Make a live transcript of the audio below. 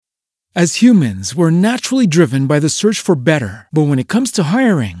As humans, we're naturally driven by the search for better. But when it comes to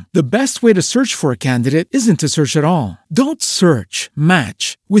hiring, the best way to search for a candidate isn't to search at all. Don't search,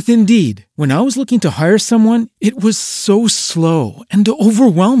 match with Indeed. When I was looking to hire someone, it was so slow and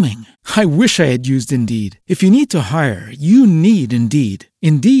overwhelming. I wish I had used Indeed. If you need to hire, you need Indeed.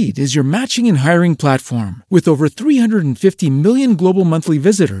 Indeed is your matching and hiring platform with over 350 million global monthly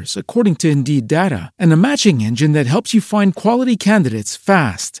visitors, according to Indeed data, and a matching engine that helps you find quality candidates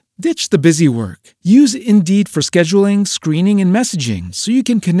fast. Ditch the busy work. Use Indeed for scheduling, screening, and messaging so you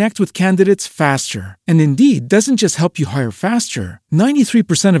can connect with candidates faster. And Indeed doesn't just help you hire faster.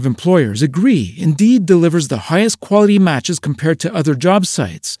 93% of employers agree Indeed delivers the highest quality matches compared to other job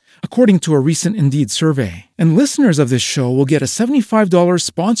sites, according to a recent Indeed survey. And listeners of this show will get a $75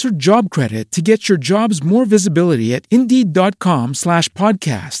 sponsored job credit to get your jobs more visibility at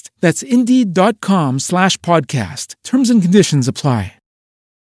Indeed.com/podcast. That's Indeed.com/podcast. Terms and conditions apply.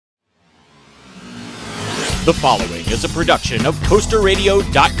 The following is a production of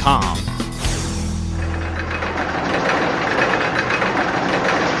CoasterRadio.com.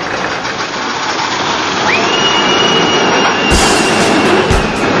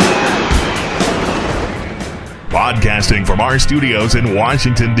 Podcasting from our studios in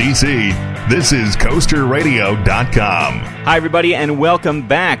Washington, D.C., this is CoasterRadio.com. Hi, everybody, and welcome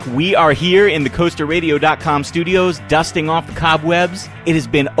back. We are here in the CoasterRadio.com studios, dusting off the cobwebs. It has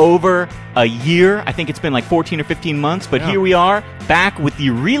been over a year. I think it's been like 14 or 15 months, but Here we are, back with the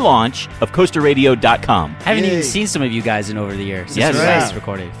relaunch of CoasterRadio.com. I haven't even seen some of you guys in over the year since Yes. you guys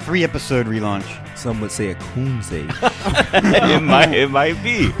recorded. 3-episode relaunch. Some would say a coonsay. It might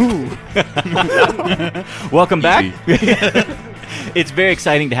be. Welcome back. It's very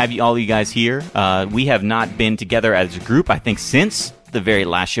exciting to have all you guys here. We have not been together as a group, I think, since the very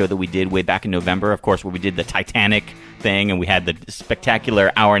last show that we did way back in November, of course, where we did the Titanic thing and we had the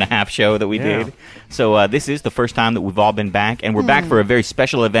spectacular hour-and-a-half show that we did. So this is the first time that we've all been back, and we're back for a very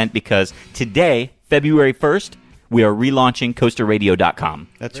special event because today, February 1st, we are relaunching CoasterRadio.com.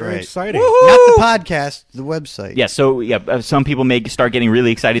 That's Very right. exciting. Woo-hoo! Not the podcast, the website. Yeah, so some people may start getting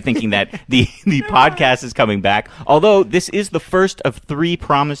really excited thinking that the podcast is coming back. Although this is the first of 3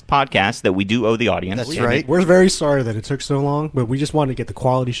 promised podcasts that we do owe the audience. That's right. We're very sorry that it took so long, but we just wanted to get the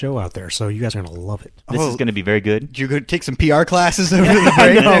quality show out there, so you guys are going to love it. This is going to be very good. Did you go take some PR classes over the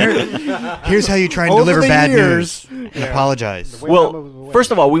break there? Here's how you try and deliver bad news. And apologize. Well,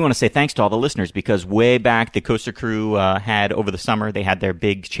 first of all, we want to say thanks to all the listeners because way back the Coaster Crew had over the summer, they had their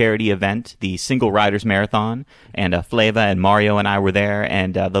big charity event, the Single Riders Marathon, and Flava and Mario and I were there,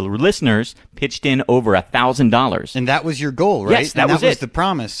 and the listeners pitched in over $1,000. And that was your goal, right? Yes, that was was it. the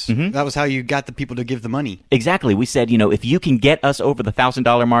promise. Mm-hmm. That was how you got the people to give the money. Exactly. We said, if you can get us over the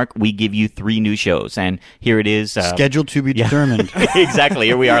 $1,000 mark, we give you 3 new shows. And here it is. Scheduled to be determined. Exactly.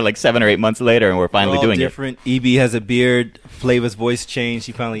 Here we are like 7 or 8 months later, and we're finally all doing different. EB has a beard. Flava's voice changed.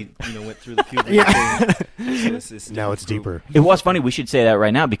 He finally, went through the puberty thing. So Now it's deeper. It was funny. We should say that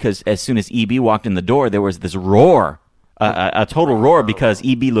right now because as soon as EB walked in the door, there was this roar. A total roar because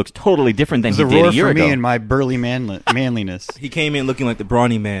EB looks totally different than he did a year for ago. me and my burly manliness. He came in looking like the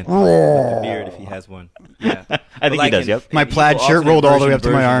brawny man. With a beard if he has one. Yeah. I think he does, yep. My plaid shirt rolled all the way up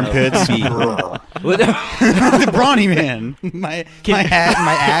to my armpits. The brawny man. My hat and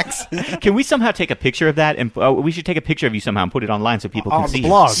my axe. Can we somehow take a picture of that? And we should take a picture of you somehow and put it online so people can On see the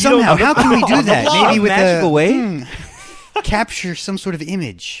blog. Somehow, how can we do that? Maybe with magical a way? capture some sort of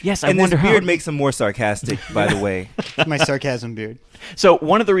image. Yes, I And wonder this how. beard makes him more sarcastic, by the way. My sarcasm beard. So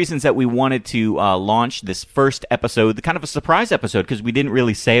one of the reasons that we wanted to launch this first episode, the kind of a surprise episode, because we didn't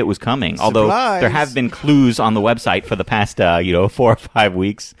really say it was coming. Although there have been clues on the website for the past 4 or 5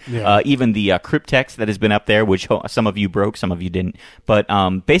 weeks. Yeah. Even the cryptex that has been up there, which some of you broke, some of you didn't. But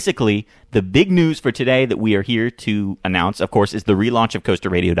basically, the big news for today that we are here to announce, of course, is the relaunch of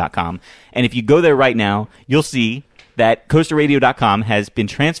CoasterRadio.com. And if you go there right now, you'll see that CoasterRadio.com has been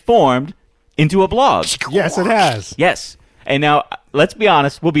transformed into a blog. Yes, it has. Yes. And now, let's be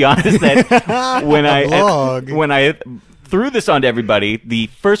honest. We'll be honest that when I threw this on to everybody, the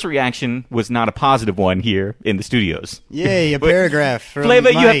first reaction was not a positive one here in the studios. Yay, a paragraph. From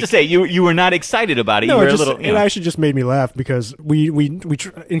Flava, you have Mike. to say you were not excited about it. No, you were it, just, a little. it actually just made me laugh because we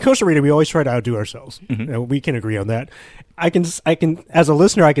in Coaster Radio we always try to outdo ourselves. Mm-hmm. We can agree on that. I can as a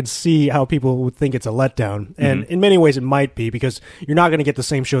listener I can see how people would think it's a letdown, and in many ways it might be because you're not going to get the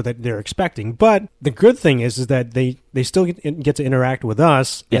same show that they're expecting. But the good thing is that they still get to interact with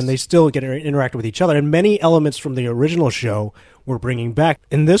us, Yes. and they still get to interact with each other. And many elements from the original show we're bringing back.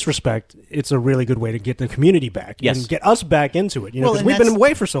 In this respect, it's a really good way to get the community back and get us back into it. Because we've been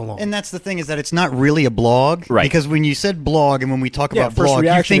away for so long. And that's the thing, is that it's not really a blog. Right. Because when you said blog, and when we talk about blog,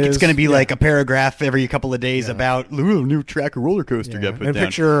 you think it's going to be like a paragraph every couple of days about new track or roller coaster got put and down. A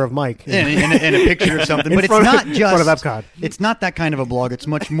picture of Mike. and a picture of something. But it's not just... in front of Epcot. It's not that kind of a blog. It's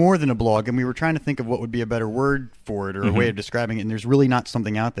much more than a blog. And we were trying to think of what would be a better word for it, or a way of describing it. And there's really not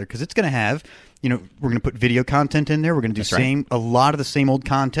something out there, because it's going to have... we're going to put video content in there. We're going to do a lot of the same old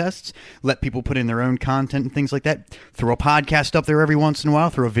contests. Let people put in their own content and things like that. Throw a podcast up there every once in a while.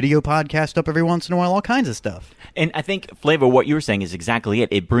 Throw a video podcast up every once in a while. All kinds of stuff. And I think, Flavor, what you were saying is exactly it.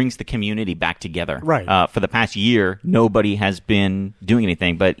 It brings the community back together. Right. For the past year, nobody has been doing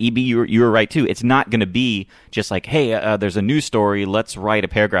anything. But EB, you were right too. It's not going to be just like, hey, there's a news story. Let's write a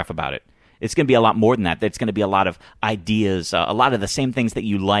paragraph about it. It's going to be a lot more than that. It's going to be a lot of ideas, a lot of the same things that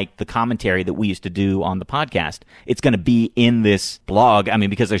you like, the commentary that we used to do on the podcast. It's going to be in this blog,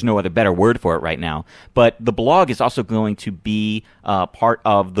 because there's no other better word for it right now. But the blog is also going to be part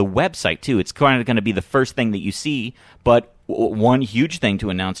of the website, too. It's kind of going to be the first thing that you see. But one huge thing to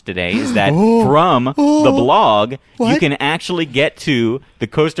announce today is that from the blog, you can actually get to the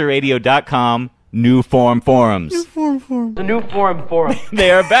coasterradio.com New Form Forums. The New Form Forum. They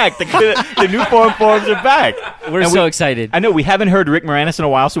are back. The New Form Forums are back. We're so excited. I know we haven't heard Rick Moranis in a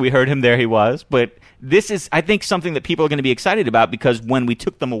while, so we heard him. There he was. But this is, I think, something that people are going to be excited about, because when we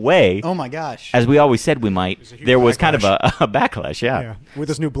took them away, oh my gosh, as we always said we might, there was kind of a backlash. Yeah, with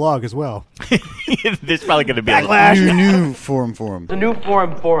this new blog as well. There's probably going to be backlash. New Forum. The New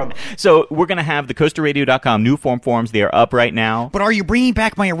Forum. So we're going to have the coasterradio.com New Form Forums. They are up right now. But are you bringing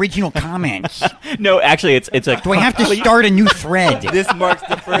back my original comments? No, actually, it's a. Do I have to start a new thread? This marks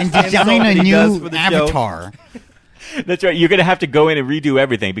the first and design a new avatar. That's right. You're going to have to go in and redo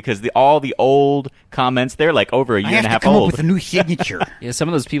everything, because all the old comments, they're like over a year and a half old. I have to come old. up with a new signature. Yeah, some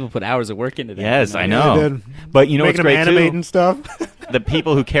of those people put hours of work into that. Yes, I know. But you know what's great too? Animate and stuff. The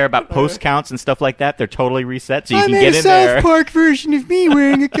people who care about post counts and stuff like that, they're totally reset, so you can get in there. I made a South Park version of me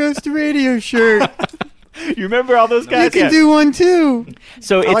wearing a Coaster Radio shirt. You remember all those guys? You can do one too.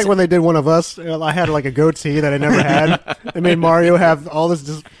 So I like when they did one of us. I had like a goatee that I never had. They made Mario have all this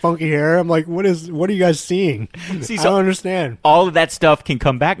just funky hair. I'm like, what are you guys seeing? I don't understand. All of that stuff can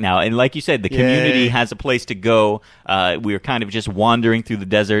come back now, and like you said, the community has a place to go. We were kind of just wandering through the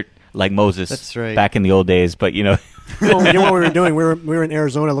desert like Moses. That's right. Back in the old days, but you know. Well, you know what we were doing? We were in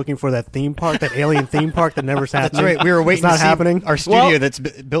Arizona looking for that theme park, that alien theme park that never's happening. That's right. We were waiting it's not to see happening. Our studio that's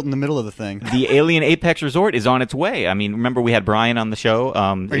built in the middle of the thing. The Alien Apex Resort is on its way. I mean, remember we had Brian on the show.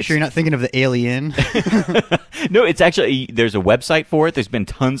 Are you sure you're not thinking of the Alien? No, it's actually, there's a website for it. There's been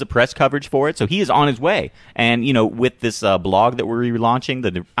tons of press coverage for it. So he is on his way. And, you know, with this blog that we're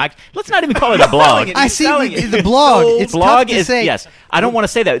relaunching, let's not even call it a blog. I see the blog. It's blog tough to say. Yes. I don't want to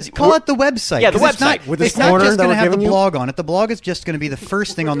say that. Call it the website. Yeah, the website. It's not just going to have the blog on it. The blog is just going to be the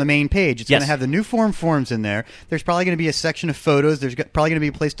first thing on the main page. It's going to have the New Forums in there. There's probably going to be a section of photos. There's probably going to be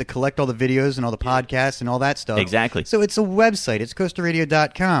a place to collect all the videos and all the podcasts and all that stuff. Exactly. So it's a website. It's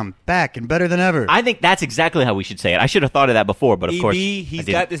coasterradio.com. Back and better than ever. I think that's exactly how we should say it. I should have thought of that before, but of course he's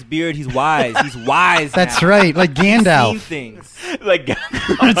got this beard. He's wise. He's wise. That's right. Like Gandalf. He's seen things. Like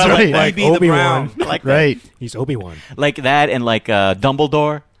that's right. Like EB the Brown. Like right. He's Obi-Wan. Like that, and like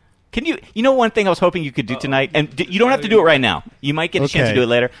Dumbledore. Can you know one thing I was hoping you could do tonight, and you don't have to do it right now. You might get a chance to do it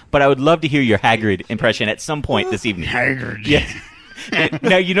later, but I would love to hear your Hagrid impression at some point this evening. Hagrid. Yeah.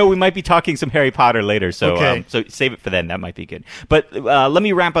 Now, you know, we might be talking some Harry Potter later, so so save it for then. That might be good. But let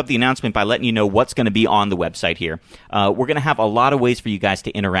me wrap up the announcement by letting you know what's going to be on the website here. We're going to have a lot of ways for you guys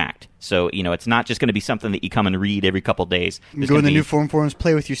to interact. So, you know, it's not just going to be something that you come and read every couple days. Go in the New Forums,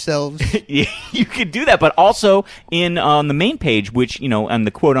 play with yourselves. You could do that, but also on the main page, which, you know, on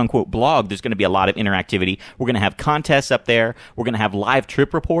the quote-unquote blog, there's going to be a lot of interactivity. We're going to have contests up there. We're going to have live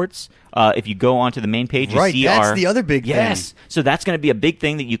trip reports. If you go onto the main page, you see that's the other big thing. Yes, so that's going to be a big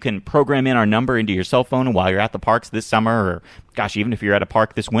thing that you can program in our number into your cell phone while you're at the parks this summer, or, gosh, even if you're at a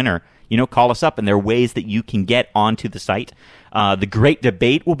park this winter. You know, call us up, and there are ways that you can get onto the site. The Great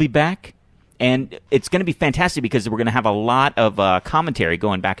Debate will be back. And it's going to be fantastic because we're going to have a lot of commentary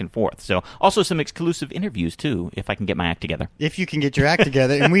going back and forth. So also some exclusive interviews, too, if I can get my act together. If you can get your act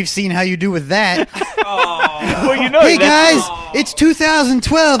together. And we've seen how you do with that. Well, you know, hey, guys, it's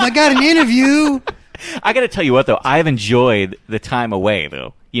 2012. I got an interview. I got to tell you what, though. I've enjoyed the time away,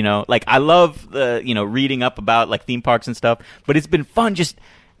 though. You know, like, I love, reading up about, like, theme parks and stuff. But it's been fun just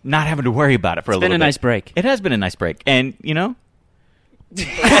not having to worry about it for a little bit. It's been a nice break. It has been a nice break. And, you know...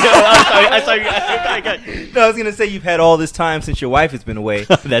 I was going to say you've had all this time since your wife has been away.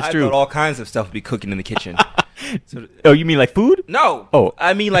 That's true. I thought all kinds of stuff would be cooking in the kitchen. Oh, you mean like food? No. Oh.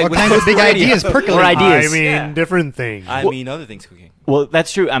 I mean like All with kinds of Coaster big Radio. ideas percolating. Or ideas. I mean, Yeah. different things. I mean other things cooking. Well,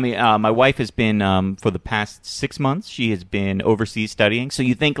 that's true. I mean, my wife has been, for the past 6 months, she has been overseas studying. So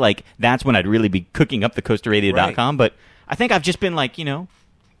you think, like, that's when I'd really be cooking up the CoasterRadio.com. But I think I've just been, like,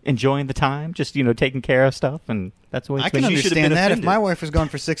 enjoying the time, just, taking care of stuff. And that's the way it's I can been. understand that. If my wife was gone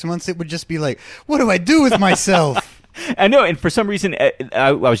for 6 months, it would just be like, what do I do with myself? I know, and for some reason,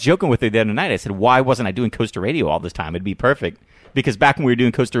 I was joking with her the other night. I said, why wasn't I doing Coaster Radio all this time? It'd be perfect. Because back when we were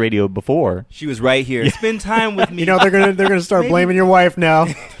doing Coaster Radio before, She was right here. Spend time with me. they're gonna start blaming your wife now.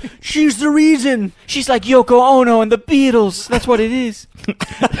 She's the reason. she's like Yoko Ono and the Beatles. That's what it is.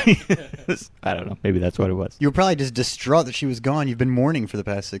 I don't know. Maybe that's what it was. You were probably just distraught that she was gone. You've been mourning for the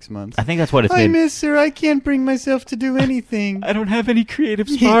past 6 months. I think that's what it's I been. miss her. I can't bring myself to do anything. I don't have any creative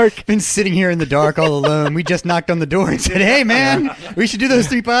spark. Been sitting here in the dark all alone. We just knocked on the door and said, hey, man, we should do those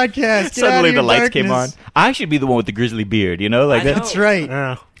 3 podcasts. Get out Suddenly of the your lights came on. darkness. I should be the one with the grizzly beard, like I know. That's right.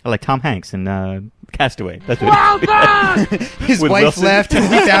 Yeah. like Tom Hanks in Castaway. That's what His With wife Wilson. left, and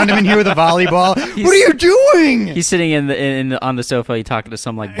we found him in here with a volleyball. What are you doing? He's sitting on the sofa. He talking to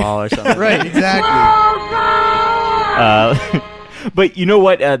some like ball or something. Right, exactly. But you know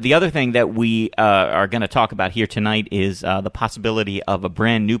what? The other thing that we are going to talk about here tonight is the possibility of a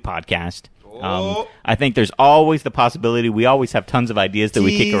brand new podcast. I think there's always the possibility. We always have tons of ideas that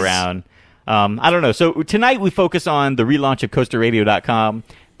we kick Tease. around. I don't know. So tonight we focus on the relaunch of CoasterRadio.com,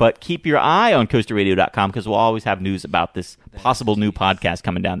 but keep your eye on CoasterRadio.com because we'll always have news about this possible new podcast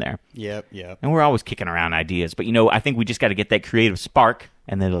coming down there. Yep. And we're always kicking around ideas. But, I think we just got to get that creative spark,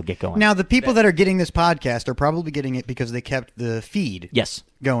 and then it'll get going. Now, the people that are getting this podcast are probably getting it because they kept the feed Yes.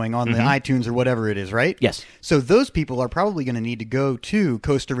 going on the iTunes or whatever it is, right? Yes. So those people are probably going to need to go to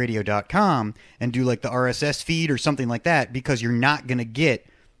coasterradio.com and do like the RSS feed or something like that because you're not going to get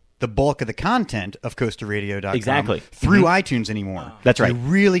the bulk of the content of coasterradio.com Exactly. through iTunes anymore. That's right. You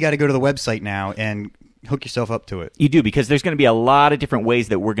really got to go to the website now and hook yourself up to it. You do, because there's going to be a lot of different ways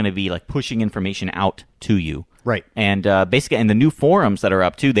that we're going to be like pushing information out to you. Right. And basically, and the new forums that are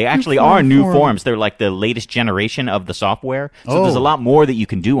up too, they actually are new forums. They're like the latest generation of the software. So there's a lot more that you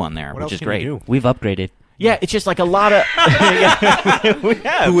can do on there, What else which is can great. you do? We've upgraded. Yeah, it's just like a lot of. We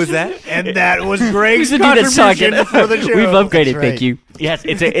have. Who was that? And that was Greg's Who's the dude that's contribution talking? for the show. We've upgraded. That's right. Thank you. Yes,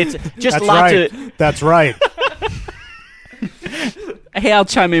 it's just That's lots right. of. That's right. Hey, I'll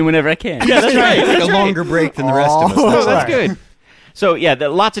chime in whenever I can. Yeah, that's right. Take a longer break than the rest of us. No, that's Right. good. So yeah,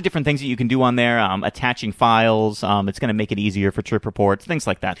 lots of different things that you can do on there. Attaching files. It's going to make it easier for trip reports, things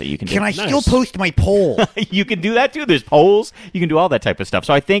like that you can do. Can I still post my poll? You can do that too. There's polls. You can do all that type of stuff.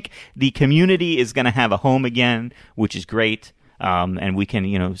 So I think the community is going to have a home again, which is great. And we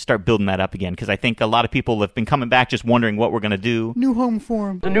can, start building that up again because I think a lot of people have been coming back just wondering what we're going to do. New home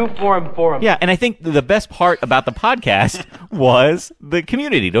forum. The new forum. Yeah, and I think the best part about the podcast was the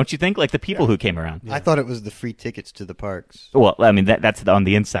community, don't you think? Like the people who came around. I thought it was the free tickets to the parks. Well, I mean that's on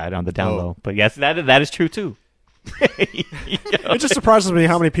the inside, on the down Oh. low. But yes, that is true too. It just surprises me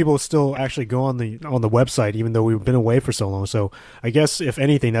how many people still actually go on the website, even though we've been away for so long. So I guess if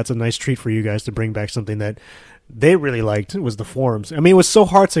anything, that's a nice treat for you guys to bring back something that they really liked was the forums. I mean, it was so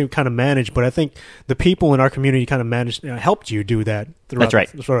hard to kind of manage, but I think the people in our community kind of managed, helped you do that throughout, That's right.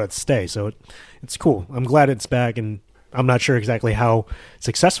 throughout its stay. So it's cool. I'm glad it's back, and I'm not sure exactly how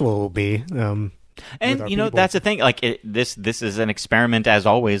successful it will be. with And our you know people. that's the thing. Like this is an experiment as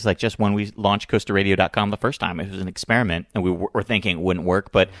always. Like just when we launched CoasterRadio.com the first time, it was an experiment, and we were thinking it wouldn't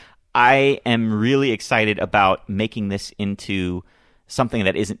work. But I am really excited about making this into something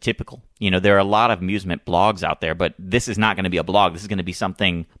that isn't typical. There are a lot of amusement blogs out there, but this is not going to be a blog. This is going to be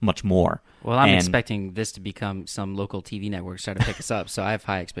something much more. Well, I'm And expecting this to become some local TV network start to pick us up, so I have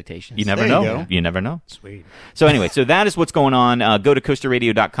high expectations. You never There you know. go. You never know. Sweet. So anyway, so that is what's going on. Go to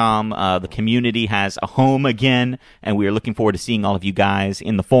coasterradio.com. The community has a home again, and we are looking forward to seeing all of you guys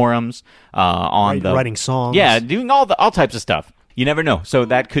in the forums, Writing songs. Yeah, doing all types of stuff. You never know. So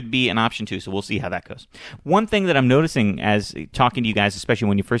that could be an option too. So we'll see how that goes. One thing that I'm noticing as talking to you guys, especially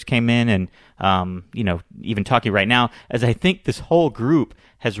when you first came in and, even talking right now, is I think this whole group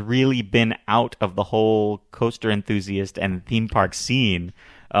has really been out of the whole coaster enthusiast and theme park scene.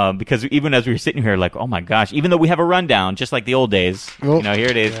 Because even as we were sitting here, like, oh my gosh, even though we have a rundown, just like the old days, Oh. here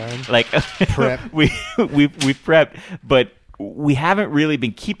it is. Like, Prep. we've prepped, but we haven't really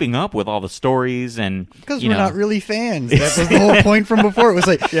been keeping up with all the stories and Because we're not really fans. That was the whole point from before. It was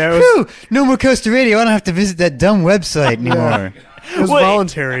like, whew, no more Costa Radio. I don't have to visit that dumb website anymore. It was Well,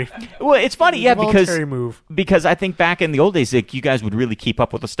 voluntary. Well, it's funny, yeah, It was a voluntary move. because I think back in the old days, like, you guys would really keep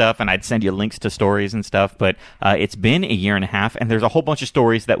up with the stuff, and I'd send you links to stories and stuff. But it's been a year and a half, and there's a whole bunch of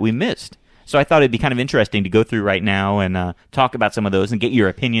stories that we missed. So I thought it'd be kind of interesting to go through right now and talk about some of those and get your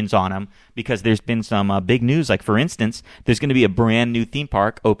opinions on them, because there's been some big news. Like, for instance, there's going to be a brand new theme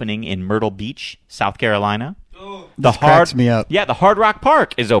park opening in Myrtle Beach, South Carolina. This cracks me up. Yeah, the Hard Rock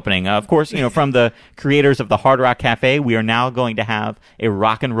Park is opening. Of course, from the creators of the Hard Rock Cafe, we are now going to have a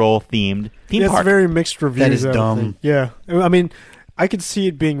rock and roll themed theme It's park. very mixed reviews. That is I would dumb. think. Yeah, I mean, I could see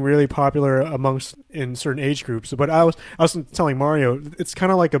it being really popular in certain age groups. But I was telling Mario, it's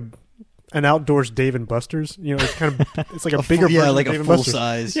kind of like an outdoors Dave and Buster's. It's like a bigger version like of a Dave and full Buster's.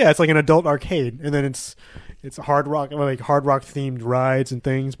 size. Yeah, it's like an adult arcade, and then it's hard rock themed rides and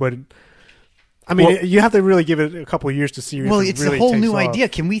things, but. I mean, you have to really give it a couple of years to see. If Well, it it's really a whole takes new off. idea.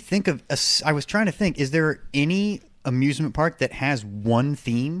 Can we think of? I was trying to think. Is there any amusement park that has one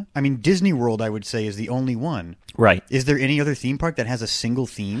theme? I mean, Disney World, I would say, is the only one. Right. Is there any other theme park that has a single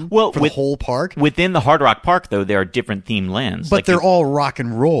theme Well, for the whole park? Within the Hard Rock Park, though, there are different themed lands. But Like, they're all rock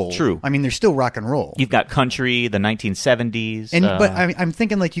and roll. True. I mean, they're still rock and roll. You've got country, the 1970s. But I'm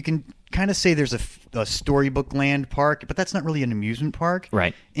thinking like you can kind of say there's a storybook land park, but that's not really an amusement park.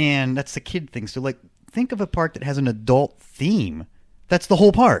 Right. And that's the kid thing. So like, think of a park that has an adult theme. That's the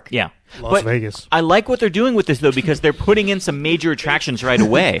whole park. Yeah. Las Vegas. I like what they're doing with this, though, because they're putting in some major attractions right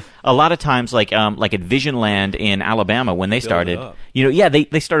away. A lot of times, like at Visionland in Alabama, when they started,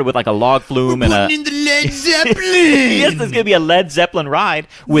 they started with like a log flume and Putting in the Led Zeppelin. yes, there's gonna be a Led Zeppelin ride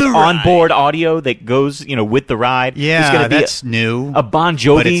with onboard audio that goes, with the ride. There's Yeah, gonna be that's new. a Bon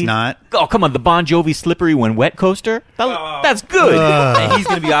Jovi. But it's not. Oh, come on, the Bon Jovi Slippery When Wet coaster. That's good. And he's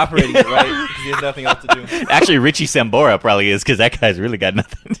going to be operating it, right? Because he has nothing else to do. Actually, Richie Sambora probably is, because that guy's really got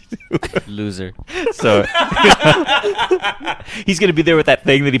nothing to do. Loser. So he's going to be there with that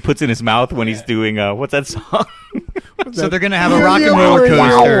thing that he puts in his mouth when he's doing what's that song? So they're going to have a rock and roller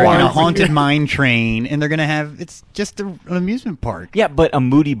coaster and a haunted mine train, and they're going to have it's just an amusement park. Yeah, but a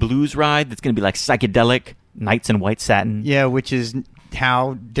Moody Blues ride that's going to be like psychedelic, Nights in White Satin. Yeah, which is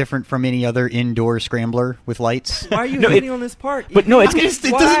how different from any other indoor scrambler with lights. Why are you hating on this park? But no, it's It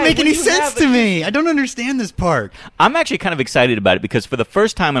doesn't make any sense to me. I don't understand this park. I'm actually kind of excited about it because for the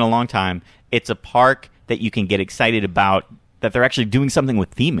first time in a long time, it's a park that you can get excited about, that they're actually doing something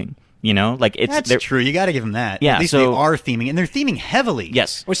with theming. That's true. You got to give them that. Yeah, At least so- they are theming, and they're theming heavily.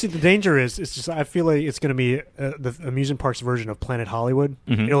 Yes. Well, see, the danger is, it's just I feel like it's going to be the amusement park's version of Planet Hollywood.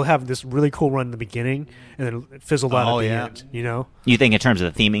 Mm-hmm. It'll have this really cool run in the beginning, and then it'll fizzle out at the end. You think in terms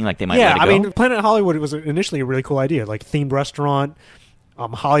of the theming, like they might Yeah, let it I go? mean, Planet Hollywood was initially a really cool idea, like themed restaurant,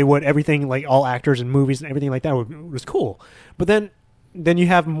 Hollywood, everything, like all actors and movies and everything like that was cool. But then you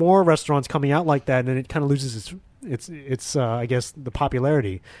have more restaurants coming out like that, and then it kind of loses its I guess the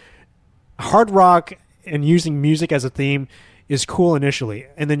popularity. Hard rock and using music as a theme is cool initially,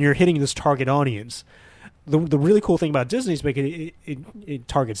 and then you're hitting this target audience. The really cool thing about Disney is it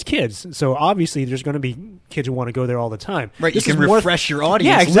targets kids. So obviously there's going to be kids who want to go there all the time. Right, This you can is more- refresh your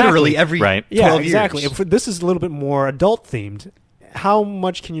audience Yeah, exactly. literally every 12 Yeah, years. exactly. If this is a little bit more adult themed, how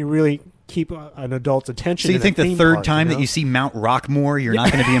much can you really keep an adult's attention? So you in think a the theme third park, time that you see Mount Rockmore, you're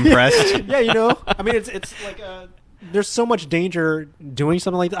not going to be impressed? Yeah, I mean, it's like there's so much danger doing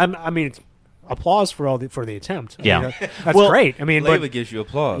something like that. I mean, it's applause for the attempt. I Yeah. mean, that's great. I mean, Leva but gives you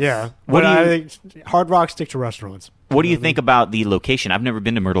applause. yeah, What but do you- I think Hard Rock stick to restaurants. What do you think about the location? I've never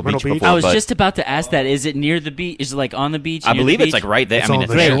been to Myrtle Beach before. I was but just about to ask that. Is it near the beach? Is it like on the beach? I near the believe it's beach? like right there. It's I mean, on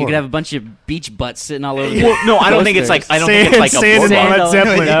it's the there. shore. You could have a bunch of beach butts sitting all over. Well, no, I don't think it's like I don't think it's like Sand a and Sand Led all-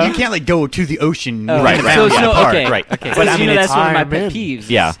 Zeppelin. No, you can't like go to the ocean. Oh, Right, around So, that so park. okay, right. okay. But But I mean, that's one of my Iron Man. pet peeves.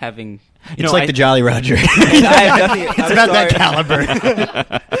 Yeah. Is having. It's like the Jolly Roger. It's about that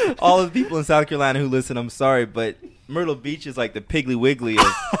caliber. All of the people in South Carolina who listen, I'm sorry, but Myrtle Beach is like the Piggly Wiggly of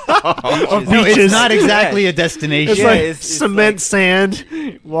beaches. No, it's Beaches. not exactly a destination. It's Yeah, like it's cement, like-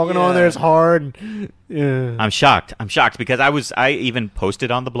 sand. Walking on Yeah. there is hard. Yeah. I'm shocked. I'm shocked because I even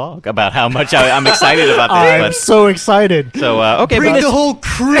posted on the blog about how much I'm excited about I'm this. so excited. But, so okay, Bring but the whole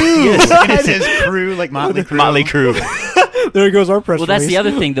crew. And it says crew like Motley Crue. Motley Crue. There goes our press Well, that's release. the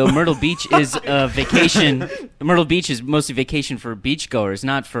other thing, though. Myrtle Beach is a vacation. Myrtle Beach is mostly vacation for beachgoers,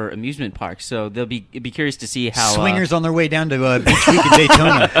 not for amusement parks. So they'll be curious to see how Swingers on their way down to Beach Week in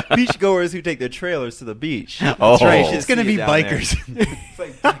Daytona. Beachgoers who take their trailers to the beach. Oh. That's right. It's going to be bikers. It's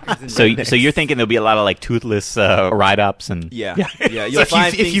like bikers and So rednecks. you're thinking there'll be a lot of like toothless ride ups and Yeah. So You'll if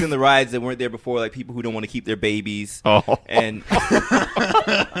find you- things in the rides that weren't there before, like people who don't want to keep their babies, Oh. and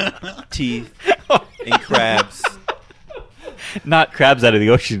teeth, and crabs. not crabs out of the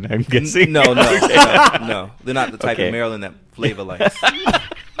ocean. I'm guessing. No. They're not the type Okay. of Maryland that Flavor likes.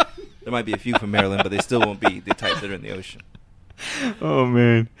 There might be a few from Maryland, but they still won't be the type that are in the ocean. Oh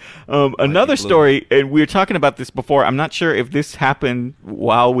man! Another story, and we were talking about this before. I'm not sure if this happened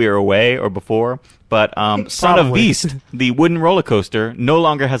while we were away or before, but Son of Beast, the wooden roller coaster, no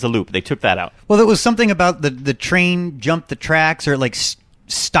longer has a loop. They took that out. Well, there was something about the train jumped the tracks, or like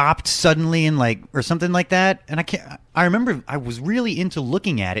stopped suddenly, and or something like that. And I remember I was really into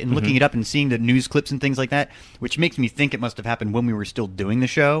looking at it and looking it up and seeing the news clips and things like that, which makes me think it must have happened when we were still doing the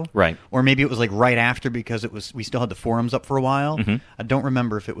show, right? Or maybe it was like right after, because we still had the forums up for a while. I don't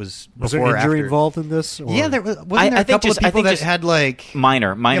remember if it was before there or injury after. involved in this? Or? Yeah, there was. Wasn't there a couple of people that had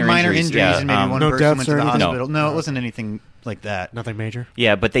minor injuries, and maybe one no person deaths went to or the anything? hospital. No, it wasn't anything like that. Nothing major.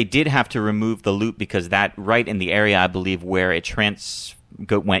 Yeah, but they did have to remove the loop because that right in the area, I believe, where it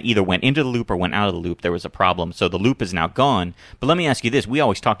either went into the loop or went out of the loop, there was a problem. So the loop is now gone. But let me ask you this. We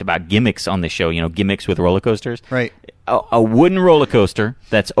always talked about gimmicks on this show, gimmicks with roller coasters. Right. A wooden roller coaster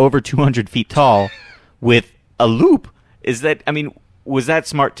that's over 200 feet tall with a loop, was that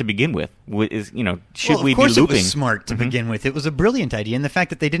smart to begin with? Should we be looping? Of course it was smart to begin with. It was a brilliant idea. And the fact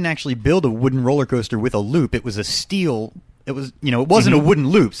that they didn't actually build a wooden roller coaster with a loop, it was a steel... It was, it wasn't a wooden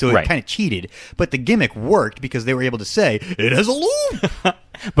loop, so it kind of cheated. But the gimmick worked because they were able to say, it has a loop!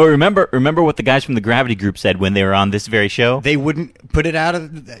 But remember what the guys from the Gravity Group said when they were on this very show? They wouldn't put it out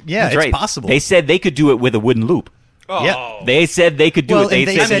of... Yeah, That's it's right. possible. They said they could do it with a wooden loop. Oh. Yeah. They said they could do it.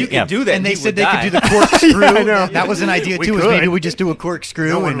 They said you could do that, and they he said would they die. could do the corkscrew. I know. That was an idea too. Was maybe we just do a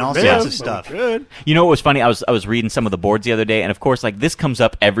corkscrew and all sorts of stuff. You know what was funny? I was reading some of the boards the other day, and of course, this comes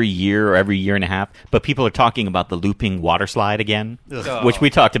up every year or every year and a half. But people are talking about the looping water slide again, which we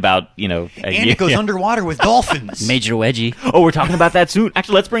talked about. And it goes underwater with dolphins. Major wedgie. Oh, we're talking about that soon.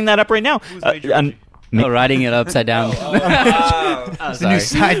 Actually, let's bring that up right now. Riding it upside down. The new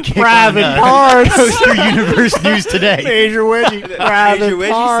sidekick Private on parts. Coaster Universe News Today. Major wedgie. Major Wedgie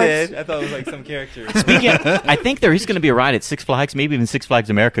parts. said. I thought it was like some character. I think there is going to be a ride at Six Flags, maybe even Six Flags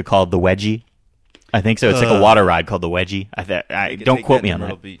America, called the Wedgie. I think so. It's like a water ride called the Wedgie. Don't quote me on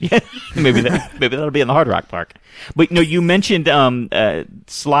that. Yeah, maybe that'll be in the Hard Rock Park. But you mentioned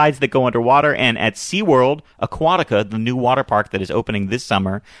slides that go underwater, and at SeaWorld Aquatica, the new water park that is opening this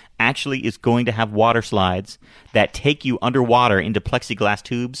summer, actually is going to have water slides that take you underwater into plexiglass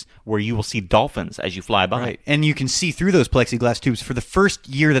tubes where you will see dolphins as you fly by. Right. And you can see through those plexiglass tubes for the first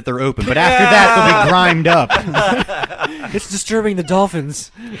year that they're open. But after that, they'll be grimed up. It's disturbing the dolphins.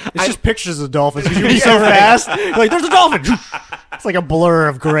 It's just pictures of dolphins. You're so fast. Like, there's a dolphin. It's like a blur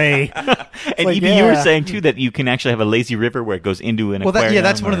of gray. And even you were saying, too, that you can actually have a lazy river where it goes into an aquarium.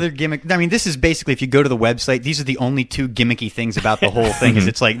 That's one of their gimmicks. I mean, this is basically, if you go to the website, these are the only two gimmicky things about the whole thing. Is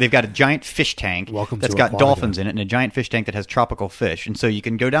it's like they've got a giant fish tank that's got dolphins in it, and a giant fish tank that has tropical fish. And so you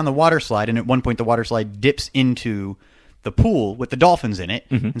can go down the water slide, and at one point the water slide dips into the pool with the dolphins in it.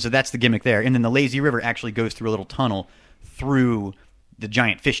 And so that's the gimmick there. And then the lazy river actually goes through a little tunnel through the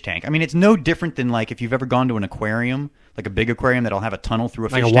giant fish tank. I mean, it's no different than like if you've ever gone to an aquarium, like a big aquarium that'll have a tunnel through a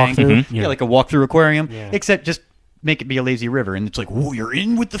like fish a tank. walk-through? Yeah, like a walk-through aquarium, except just make it be a lazy river, and it's like, whoa, you're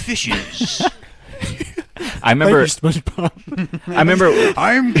in with the fishes. I remember. I'm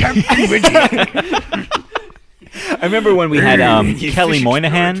Captain Widget. I remember when we had Kelly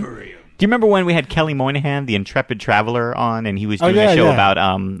Moynihan. Do you remember when we had Kelly Moynihan, the intrepid traveler, on, and he was doing a show about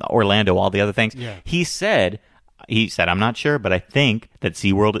Orlando, all the other things? Yeah. He said, I'm not sure, but I think that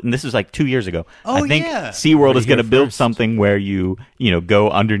SeaWorld, and this is like 2 years ago, I think SeaWorld is going to build something where you go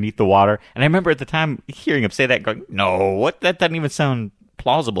underneath the water. And I remember at the time hearing him say that, going, no, that doesn't even sound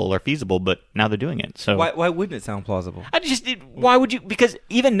plausible or feasible, but now they're doing it. So why wouldn't it sound plausible? Why would you? Because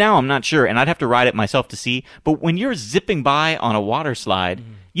even now I'm not sure, and I'd have to ride it myself to see. But when you're zipping by on a water slide,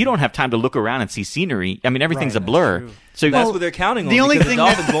 you don't have time to look around and see scenery. I mean, everything's a blur. So that's what they're counting on. The only because thing the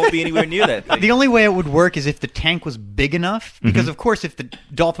dolphins won't be anywhere near that thing. The only way it would work is if the tank was big enough. Because of course, if the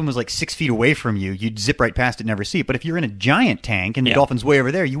dolphin was like 6 feet away from you, you'd zip right past it and never see it. But if you're in a giant tank and the dolphin's way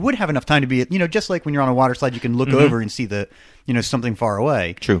over there, you would have enough time to be, just like when you're on a water slide, you can look over and see the, something far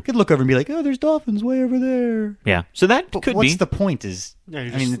away. True. You could look over and be like, oh, there's dolphins way over there. Yeah. So that But could what's be. the point? It's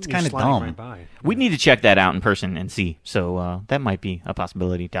kind of dumb. Right, We need to check that out in person and see. So that might be a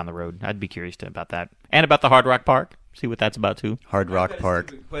possibility down the road. I'd be curious about that. And about the Hard Rock Park. See what that's about, too. Hard Rock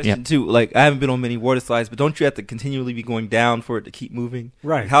Park. Question too, like I haven't been on many water slides, but don't you have to continually be going down for it to keep moving?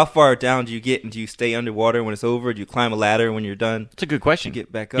 Right. Like, how far down do you get, and do you stay underwater when it's over? Do you climb a ladder when you're done? It's a good question. To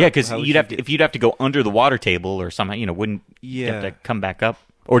get back up? Yeah, because How would you'd you have to, if you'd have to go under the water table or somehow, wouldn't you have to come back up?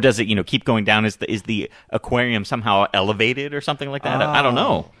 Or does it, keep going down? Is the aquarium somehow elevated or something like that? I don't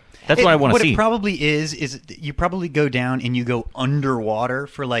know. That's what I want to see. What it probably is you probably go down and you go underwater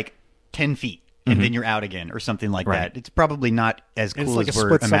for like 10 feet. and then you're out again, or something like Right. that. It's probably not as And cool it's like as a we're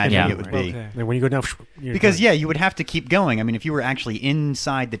split second. imagining Yeah. it would be. Okay. And when you go down, you're Because done. yeah, you would have to keep going. I mean, if you were actually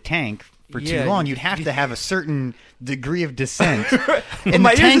inside the tank for Yeah, too long, you'd have to have a certain degree of descent, And and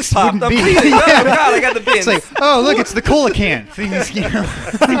my the ears tanks just popped. wouldn't I'm be. breathing. Oh, God, I got the It's bins. like, oh look, it's the coelacanth. Things, you know.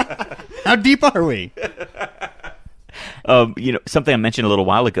 How deep are we? Something I mentioned a little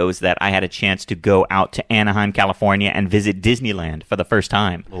while ago is that I had a chance to go out to Anaheim, California, and visit Disneyland for the first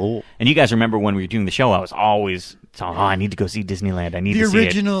time. Oh. And you guys remember when we were doing the show, I was always telling, I need to go see Disneyland. I need The to see it.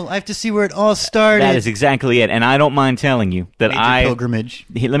 original. I have to see where it all started. That is exactly it. And I don't mind telling you that Major pilgrimage.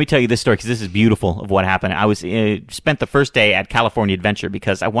 Let me tell you this story because this is beautiful of what happened. I was spent the first day at California Adventure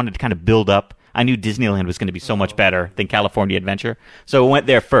because I wanted to kind of build up. I knew Disneyland was going to be so much better than California Adventure. So I went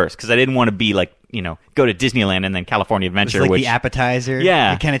there first because I didn't want to be like, go to Disneyland and then California It's Adventure. like which, the appetizer.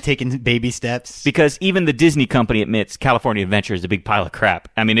 Yeah. You're kind of taking baby steps. because even the Disney company admits California Adventure is a big pile of crap.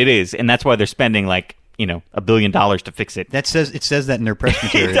 I mean, it is. And that's why they're spending like, $1 billion to fix it. It says that in their press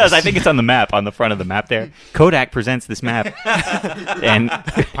materials. It does. I think it's on the map, on the front of the map there. Kodak presents this map, and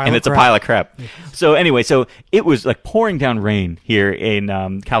it's a pile of crap. So anyway, it was like pouring down rain here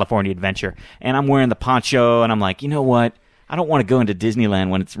in California Adventure, and I'm wearing the poncho, and I'm like, you know what? I don't want to go into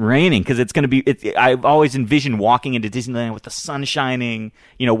Disneyland when it's raining because it's going to be. I've always envisioned walking into Disneyland with the sun shining,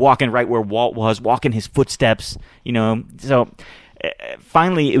 walking right where Walt was, walking his footsteps, So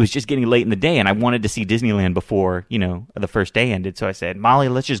finally, it was just getting late in the day, and I wanted to see Disneyland before the first day ended. So I said, Molly,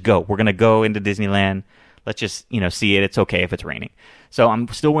 let's just go. We're going to go into Disneyland. Let's just see it. It's okay if it's raining. So I'm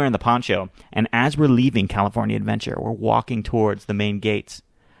still wearing the poncho, and as we're leaving California Adventure, we're walking towards the main gates.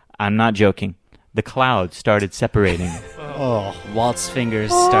 I'm not joking. The clouds started separating. Walt's fingers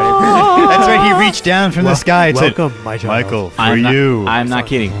started. That's right. He reached down from the sky and said, Welcome, my child. Michael, for I'm you. I'm not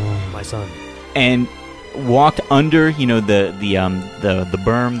kidding. Oh, my son. And walked under, the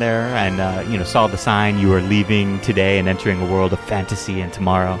berm there, and saw the sign, "You are leaving today and entering a world of fantasy and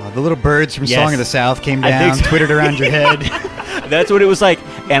tomorrow." The little birds from Yes. Song of the South came I think down, so. twittered around your head. That's what it was like.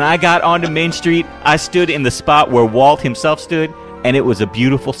 And I got onto Main Street. I stood in the spot where Walt himself stood, and it was a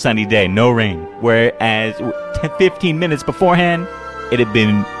beautiful sunny day, no rain. Whereas 15 minutes beforehand, it had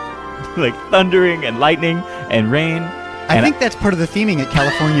been like thundering and lightning and rain. I think that's part of the theming at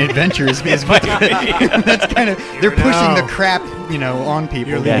California Adventure is that's kind of they're pushing the crap, on people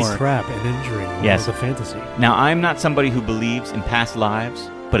You're Yes. leaving more. crap and injuring Yes. the fantasy. Now, I'm not somebody who believes in past lives,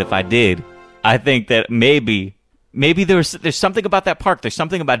 but if I did, I think that maybe there's something about that park. There's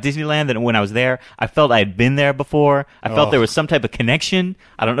something about Disneyland that when I was there, I felt I had been there before. I felt there was some type of connection.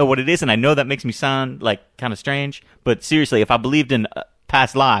 I don't know what it is, and I know that makes me sound like kind of strange, but seriously, if I believed in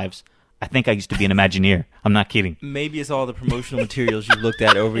past lives, I think I used to be an Imagineer. I'm not kidding. Maybe it's all the promotional materials you looked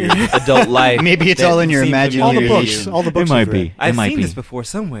at over your adult life. Maybe it's that all in your seem imagination. All the familiar to books. you. All the books. It might you've read. be. I've it might seen be. this before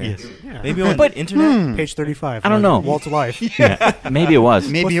somewhere. Yeah. Maybe on But- the internet. Page 35. I don't know. Walt's life. Yeah, maybe it was.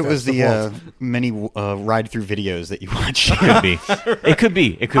 Maybe it was Footsteps, the the many ride-through videos that you watched. Could be. It could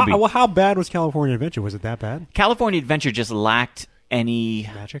be. It could be. Well, how bad was California Adventure? Was it that bad? California Adventure just lacked any.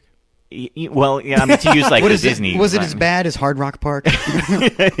 Magic? Well, yeah, I mean, to use like What the is Disney. it? Was it as bad as Hard Rock Park?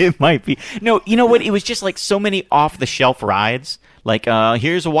 It might be. No, you know what? It was just like so many off-the-shelf rides. Like,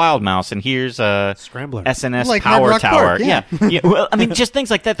 here's a Wild Mouse, and here's a Scrambler. SNS Like Hard Power Rock Tower. Park, yeah. Yeah. Well, I mean, just things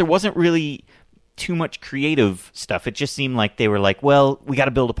like that. There wasn't really too much creative stuff. It just seemed like they were like, well, we got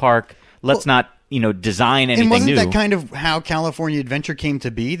to build a park. Let's not, design anything and wasn't new. that kind of how California Adventure came to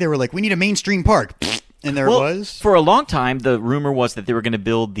be? They were like, we need a mainstream park. And there Well, it was. For a long time, the rumor was that they were going to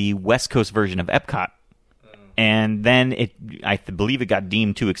build the West Coast version of Epcot. And then I believe it got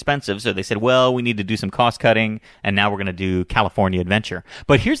deemed too expensive, so they said, well, we need to do some cost cutting, and now we're going to do California Adventure.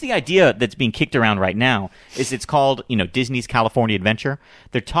 But here's the idea that's being kicked around right now, is it's called, Disney's California Adventure.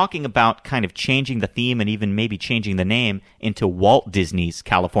 They're talking about kind of changing the theme and even maybe changing the name into Walt Disney's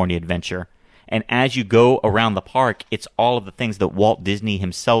California Adventure. And as you go around the park, it's all of the things that Walt Disney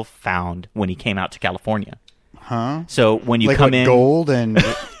himself found when he came out to California. Huh? So when you Like come what, in, gold and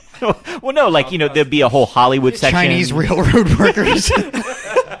well, no, like there'd be a whole Hollywood section. Chinese railroad workers.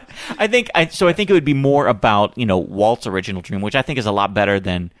 I think it would be more about Walt's original dream, which I think is a lot better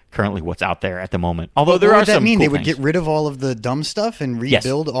than currently what's out there at the moment. Although there what are would that some mean? cool They would things. get rid of all of the dumb stuff and Yes.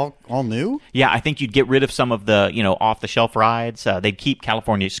 rebuild all new? Yeah, I think you'd get rid of some of the off the shelf rides. They'd keep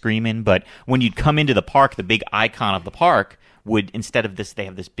California Screamin', but when you'd come into the park, the big icon of the park would, instead of this, they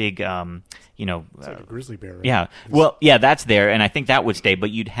have this big It's like a grizzly bear. Right? yeah. Well, yeah, that's there, and I think that would stay. But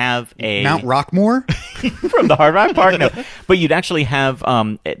you'd have a Mount Rockmore? from the Hard Rock Park. No, but you'd actually have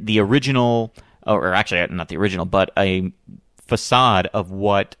the original, or actually not the original, but a facade of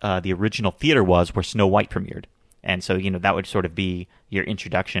what the original theater was, where Snow White premiered. And so, that would sort of be your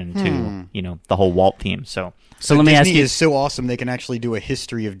introduction to, the whole Walt theme. So let me ask Disney you. is so awesome they can actually do a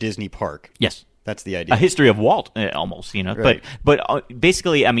history of Disney Park. yes. That's the idea. A history of Walt, almost, Right. But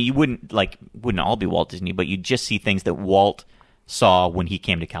basically, I mean, you wouldn't all be Walt Disney, but you'd just see things that Walt saw when he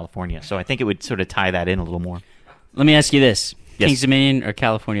came to California. So I think it would sort of tie that in a little more. Let me ask you this: Yes. King's Dominion or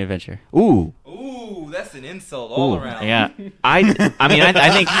California Adventure? Ooh, Ooh, that's an insult all around. yeah. I think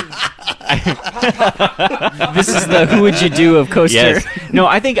This is the who would you do of Coaster. yes. No,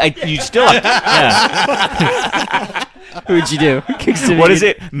 I think you still have to, yeah. Who would you do? King's Dominion. What is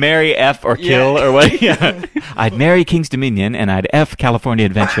it? Marry, F, or kill, or what? Yeah. I'd marry King's Dominion, and I'd F California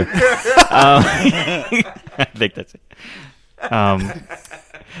Adventure. I think that's it.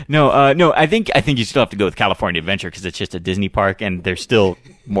 No. I think you still have to go with California Adventure because it's just a Disney park, and there's still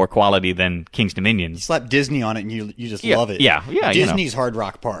more quality than King's Dominion. You slap Disney on it and you just Yeah, love it. yeah, Disney's Hard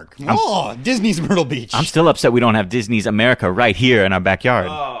Rock Park. Oh, Disney's Myrtle Beach. I'm still upset we don't have Disney's America right here in our backyard.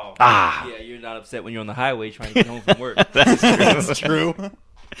 Oh, Ah. yeah, you're not upset when you're on the highway trying to get home from work. That's true.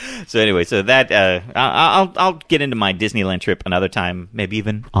 So anyway, so that I'll get into my Disneyland trip another time, maybe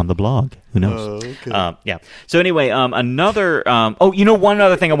even on the blog. Who knows? Okay. Yeah. So anyway, another. One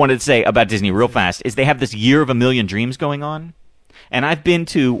other thing I wanted to say about Disney real fast is they have this Year of a Million Dreams going on, and I've been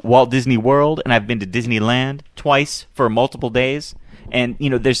to Walt Disney World and I've been to Disneyland twice for multiple days. And,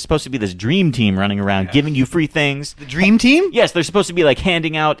 there's supposed to be this dream team running around giving you free things. The Dream Team? Yes, they're supposed to be like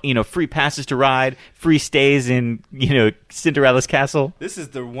handing out, free passes to ride, free stays in, Cinderella's castle. This is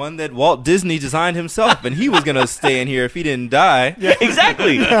the one that Walt Disney designed himself, and he was going to stay in here if he didn't die. Yeah,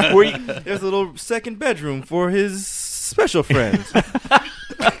 exactly. There's a little second bedroom for his special friends.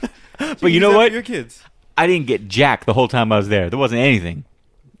 But you know what? Your kids. I didn't get jack the whole time I was there. There wasn't anything.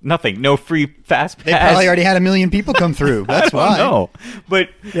 Nothing. No free fast pass. They probably already had 1 million people come through. That's why. No, but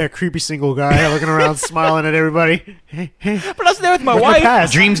Yeah, creepy single guy looking around, smiling at everybody. Hey, I was there with my where's my wife.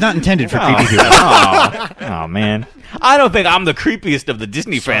 pass? Dream's not intended for creepy people. Oh, man. I don't think I'm the creepiest of the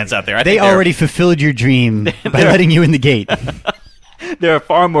Disney fans out there. I They think there are- already fulfilled your dream by letting you in the gate. There are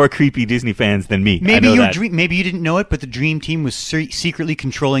far more creepy Disney fans than me. I Maybe know your that. dream. Maybe you didn't know it, but the Dream Team was secretly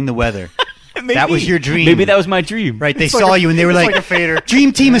controlling the weather. Maybe. That was your dream. Maybe that was my dream. Right? They saw you and they were like, like a fader.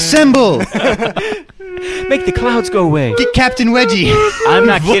 "Dream Team, assemble! Make the clouds go away. Get Captain Wedgie! I'm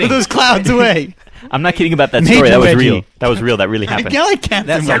not Blow kidding. those clouds away!" I'm not kidding about that Major story. That was Wedgie. real. That was real. That really happened. I like Captain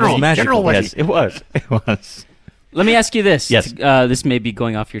That Wedgie. sounds magical. General Wedgie. Yes, it was. It was. Let me ask you this. Yes. This may be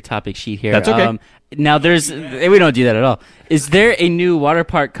going off your topic sheet here. That's okay. Now, we don't do that at all. Is there a new water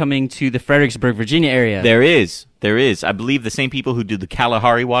park coming to the Fredericksburg, Virginia area? There is. There is. I believe the same people who do the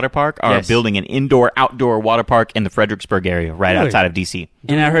Kalahari Water Park are Yes. building an indoor-outdoor water park in the Fredericksburg area, right Really? outside of D.C.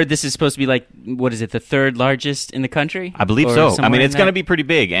 And I heard this is supposed to be like, what is it, the third largest in the country? I believe Or so. I somewhere mean, in it's going to that? be pretty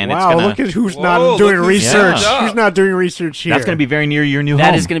big, and it's Wow, going look to. at who's Whoa, not doing look who's research. stepped Who's up. not doing research here? That's going to be very near your new That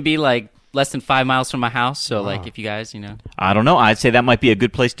home. is going to be like less than 5 miles from my house. So, like, if you guys, I don't know. I'd say that might be a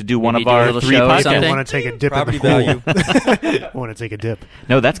good place to do one Maybe of do a our little 3 show or podcasts. something. I want to take a dip Property in the value. pool. I want to take a dip.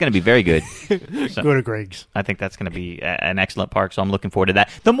 No, that's going to be very good. Go to Greg's. I think that's going to be an excellent park, so I'm looking forward to that.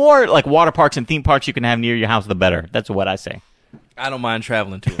 The more like water parks and theme parks you can have near your house, the better. That's what I say. I don't mind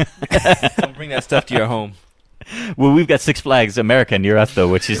traveling to it. Don't bring that stuff to your home. Well, we've got Six Flags America near us, though,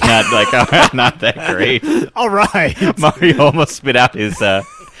 which is not not that great. All right. Mario almost spit out his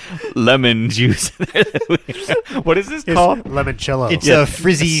lemon juice. What is this It's called? limoncello. It's Yeah. a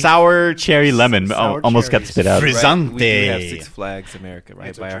frizzy Sour cherry lemon. Sour Almost got cherries. spit out. Frizzante. We do have Six Flags America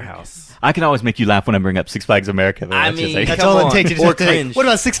right by our house. I can always make you laugh when I bring up Six Flags America. Though. I That's just mean, like- That's Come all on. it takes. You just Or have to say, cringe. what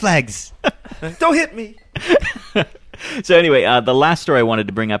about Six Flags? Don't hit me. So anyway, the last story I wanted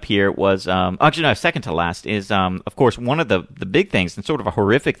to bring up here was actually no, second to last is of course one of the big things and sort of a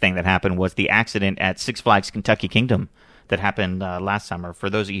horrific thing that happened was the accident at Six Flags Kentucky Kingdom that happened last summer. For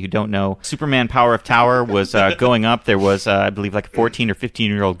those of you who don't know, Superman Power of Tower was going up. There was I believe like a 14 or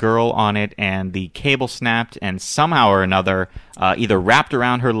 15-year-old girl on it, and the cable snapped and somehow or another either wrapped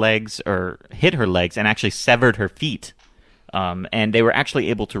around her legs or hit her legs and actually severed her feet. And they were actually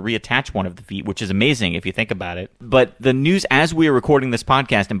able to reattach one of the feet, which is amazing if you think about it. But the news, as we are recording this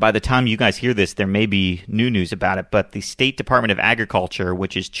podcast, and by the time you guys hear this, there may be new news about it, but the State Department of Agriculture,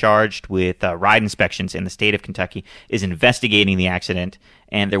 which is charged with ride inspections in the state of Kentucky, is investigating the accident,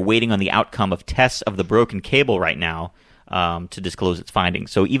 and they're waiting on the outcome of tests of the broken cable right now to disclose its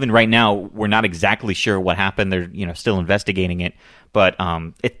findings. So even right now, we're not exactly sure what happened. They're still investigating it. But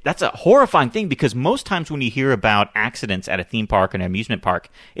that's a horrifying thing because most times when you hear about accidents at a theme park or an amusement park,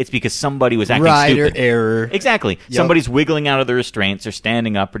 it's because somebody was acting Rider stupid. error. Exactly. Yep. Somebody's wiggling out of the restraints or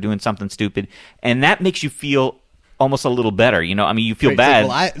standing up or doing something stupid. And that makes you feel almost a little better. You know, I mean, you feel It's like, bad.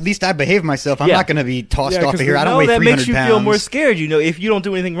 well, at least I behaved myself. I'm Yeah. not going to be tossed Yeah, off 'cause of here. I don't No, weigh that 300 makes you pounds. feel more scared. You know, if you don't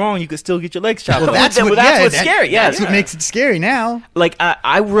do anything wrong, you could still get your legs chopped Well, off. that's Well, what. that's what's that- scary, yeah. that's what makes it scary now. Like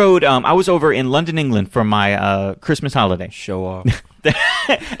I rode. I was over in London, England for my Christmas holiday. Show off.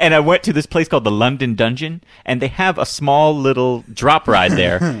 And I went to this place called the London Dungeon, and they have a small little drop ride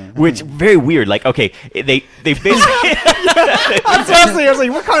there, which very weird. Like, okay, they basically Honestly, I was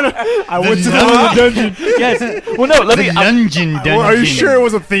like, what kind of? I went to the dungeon. yes. Well, no, let me. The dungeon. Well, are you sure it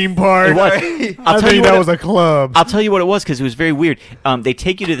was a theme park? It was. I tell you think what that it- was a club. I'll tell you what it was because it was very weird. They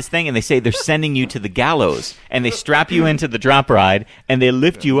take you to this thing and they say they're sending you to the gallows, and they strap you into the drop ride and they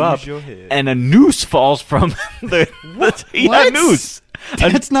lift you up, your head. and a noose falls from the What? noose.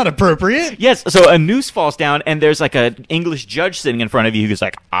 That's not appropriate. Yes, so a noose falls down, and there's like an English judge sitting in front of you who's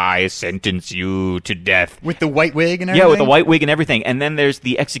like, "I sentence you to death." With the white wig and everything? Yeah, with a white wig and everything. And then there's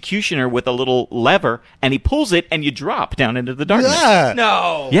the executioner with a little lever, and he pulls it, and you drop down into the darkness. Ah,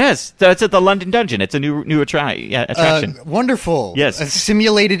 No. Yes, so it's at the London Dungeon. It's a new attraction. wonderful. Yes. A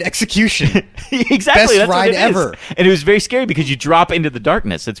simulated execution. Exactly, Best that's what ride it is. ever. And it was very scary because you drop into the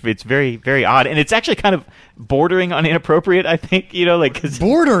darkness. It's very, very odd, and it's actually kind of bordering on inappropriate. I think like 'cause-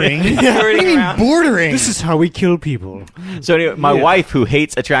 Bordering? What do you mean bordering? This is how we kill people. So anyway, my wife, who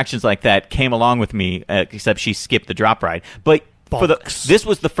hates attractions like that, came along with me, except she skipped the drop ride. But this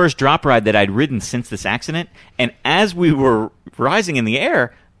was the first drop ride that I'd ridden since this accident, and as we were rising in the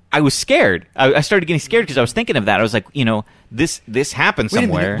air, I was scared. I started getting scared because I was thinking of that. I was like, this happened Wait a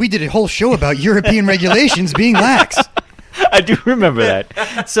somewhere. minute. We did a whole show about European regulations being lax. I do remember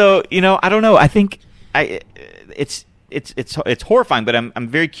that. So I don't know. I think it's horrifying, but I'm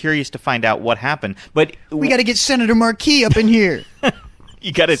very curious to find out what happened. But We got to get Senator Marquis up in here.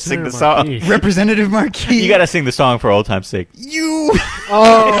 you got to sing the Senator song. Marquis. Representative Marquis. You got to sing the song for old time's sake. You.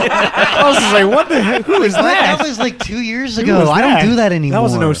 I was just like, what the heck? Who is that? That was like 2 years Who ago. was I don't do that anymore. That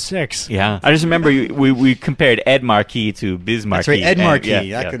was in 06. Yeah, I just remember we compared Ed Marquis to Biz Marquis. That's right, Ed and- Marquis. yeah, I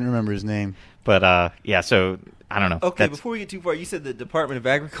yeah. couldn't remember his name. But so I don't know. Okay, That's- before we get too far, you said the Department of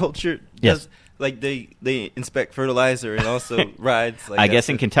Agriculture Yes. does, like, they inspect fertilizer and also rides. Like I that's guess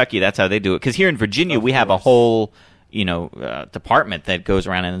in it. Kentucky that's how they do it. Because here in Virginia Of we have a course. whole department that goes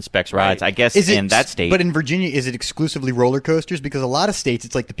around and inspects rides. Right. I guess Is it, in that state. But in Virginia, is it exclusively roller coasters? Because a lot of states,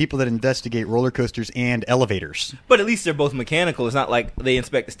 it's like the people that investigate roller coasters and elevators. But at least they're both mechanical. It's not like they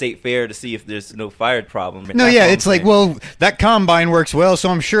inspect the state fair to see if there's no fire problem. No, That's yeah, what I'm it's like, saying. well, that combine works well, so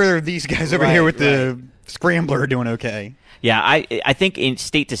I'm sure these guys over here Right, with the scrambler are doing okay. yeah, I think in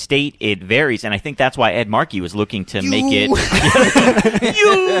state to state it varies, and I think that's why Ed Markey was looking to make it.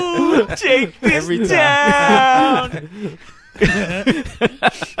 You take this Every down.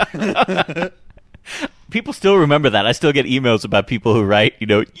 People still remember that. I still get emails about people who write,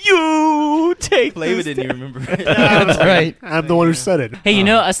 you take Flavor this didn't down. even remember. That's right. I'm the one who said it. Hey,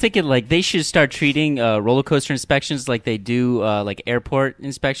 I was thinking like they should start treating roller coaster inspections like they do like airport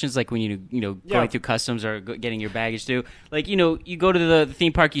inspections, like when going through customs or getting your baggage through. Like you go to the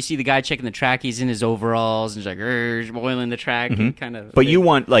theme park, you see the guy checking the track, he's in his overalls and he's like boiling the track, and kind of. But you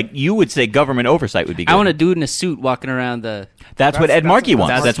want, you would say government oversight would be good. I want a dude in a suit walking around the. That's what Ed Markey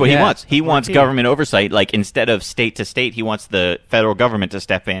wants. That's what he yeah. wants. He wants government oversight. Like instead of state to state, he wants the federal government to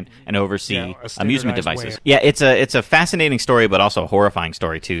step in and oversee Yeah, a amusement standardized devices. way. Yeah, it's a fascinating story, but also a horrifying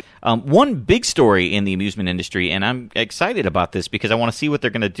story too. One big story in the amusement industry, and I'm excited about this because I want to see what they're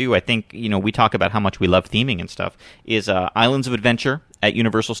going to do. I think we talk about how much we love theming and stuff. Is Islands of Adventure at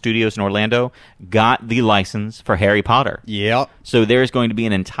Universal Studios in Orlando got the license for Harry Potter. Yep. So there is going to be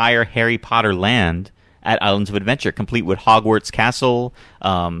an entire Harry Potter land at Islands of Adventure, complete with Hogwarts Castle,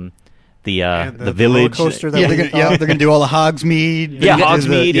 the And the village. roller coaster that Yeah, we they're thought. going to do all the Hogsmeade. Yeah, There's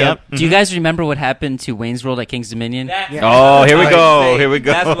the- Hogsmeade. yep. Yep. Do you guys remember what happened to Wayne's World at King's Dominion? Oh, here we go. Here we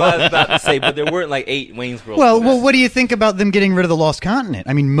go. That's what I was about to say, but there weren't like 8 Wayne's World. Well, what do you think about them getting rid of the Lost Continent?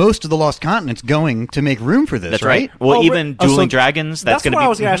 I mean, most of the Lost Continent's going to make room for this, That's right. Well, Well, even so Dueling Dragons. That's going to what be. I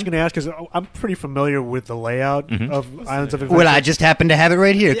was actually going to ask because I'm pretty familiar with the layout of Islands of Adventure. Well, I just happen to have it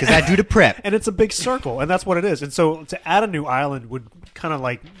right here because I do the prep. and it's a big circle, and that's what it is. And so to add a new island would kind of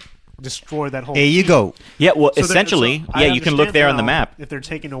like destroy that whole. There you go. Yeah. Well, So essentially, I you can look understand there on the now map. if they're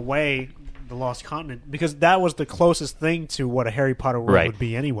taking away the Lost Continent because that was the closest thing to what a Harry Potter world Right. would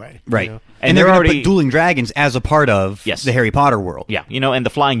be anyway. Right. You know? And they're they're going to already- put Dueling Dragons as a part of Yes. the Harry Potter world. Yeah, and the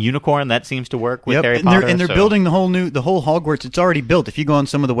flying unicorn that seems to work with Yep. Harry and Potter. they're so- building the whole Hogwarts. It's already built. If you go on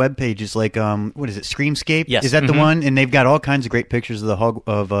some of the web pages, like what is it, Screamscape? Yes. Is that the one? And they've got all kinds of great pictures of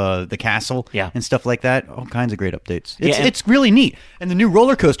the castle, Yeah. and stuff like that. All kinds of great updates. Yeah, It's and- it's really neat. And the new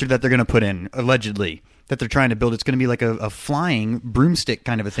roller coaster that they're going to put in allegedly. that they're trying to build. It's going to be like a flying broomstick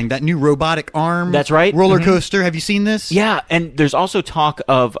kind of a thing. That new robotic arm. That's right. Roller coaster. Have you seen this? Yeah, and there's also talk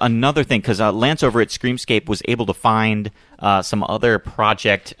of another thing, because Lance over at Screamscape was able to find some other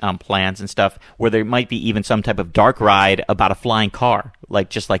project plans and stuff where there might be even some type of dark ride about a flying car,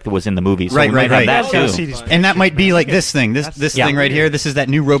 just like there was in the movie. So we might have that too. And that might be like this thing, this thing right here. This is that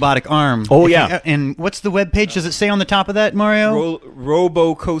new robotic arm. Oh, yeah. And what's the webpage? Does it say on the top of that, Mario?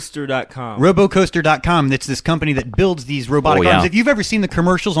 Robocoaster.com. Robocoaster.com. It's this company that builds these robotic arms. If you've ever seen the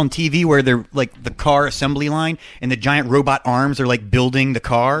commercials on TV where they're like the car assembly line and the giant robot arms are like building the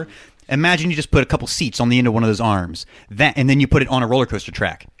car, imagine you just put a couple seats on the end of one of those arms, and then you put it on a roller coaster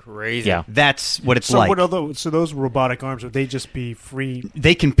track. Crazy. Yeah. That's what it's like. So those robotic arms, would they just be free?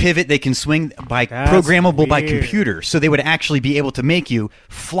 They can pivot, they can swing programmable by computer. So they would actually be able to make you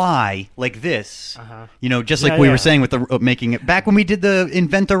fly like this. Just like we were saying with the making it back when we did the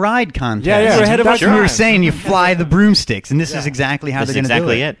Invent a Ride contest. We're ahead of our time. We were saying you fly the broomsticks, and this is exactly how they're going to do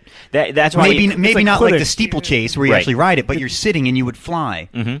it. That's why maybe not like the steeplechase where you actually ride it, but you're sitting and you would fly.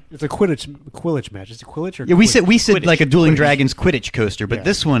 It's a Quidditch match. Is it Quidditch or? Yeah, we said like a Dueling Dragons Quidditch coaster, but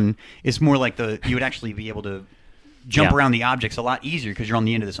this one is more like you would actually be able to jump around the objects a lot easier because you're on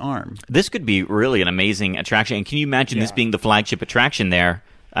the end of this arm. This could be really an amazing attraction. And can you imagine this being the flagship attraction there?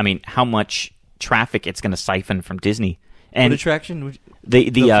 I mean, how much traffic it's going to siphon from Disney. And what attraction?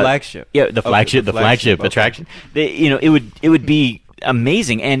 The flagship. Yeah, the flagship attraction. It would be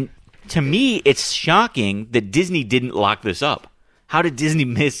amazing. And to me, it's shocking that Disney didn't lock this up. How did Disney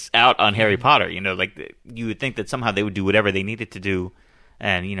miss out on Harry Potter? You would think that somehow they would do whatever they needed to do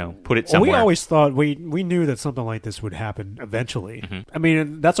and, put it somewhere. Well, we always thought, we knew that something like this would happen eventually. I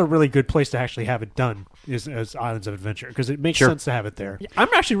mean, that's a really good place to actually have it done, as Islands of Adventure, because it makes sense to have it there. I'm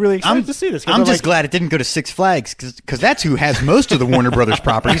actually really excited to see this. I'm just glad it didn't go to Six Flags, because that's who has most of the Warner Brothers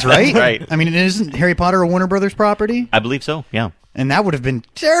properties, right? Right. I mean, isn't Harry Potter a Warner Brothers property? I believe so, yeah. And that would have been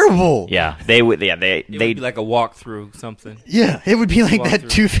terrible. Yeah, they would. Yeah, It would be like a walkthrough, something. Yeah, it would be like that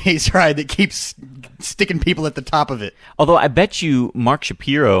Two-Face ride that keeps sticking people at the top of it. Although I bet you Mark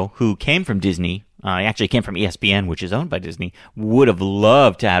Shapiro, who came from Disney, he actually came from ESPN, which is owned by Disney, would have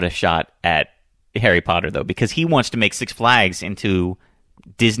loved to have a shot at Harry Potter, though, because he wants to make Six Flags into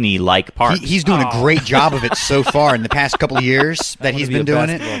Disney-like parks. He's doing a great job of it so far in the past couple of years that he's been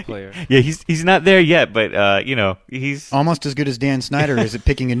doing it. Player. Yeah, he's not there yet, but he's almost as good as Dan Snyder is at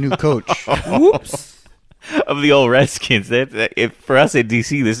picking a new coach. Whoops. Of the old Redskins. For us at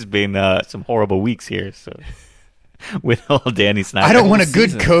DC, this has been some horrible weeks here. So with all Danny Snyder, I don't want a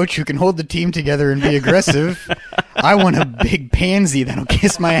good coach who can hold the team together and be aggressive. I want a big pansy that'll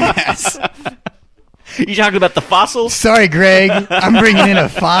kiss my ass. You talking about the fossils? Sorry, Greg. I'm bringing in a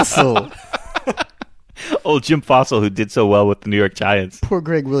fossil. Old Jim Fossil, who did so well with the New York Giants. Poor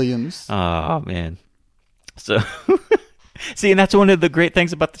Greg Williams. Oh, man. So, see, and that's one of the great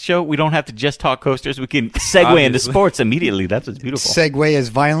things about the show. We don't have to just talk coasters. We can segue into sports immediately. That's what's beautiful. Segue as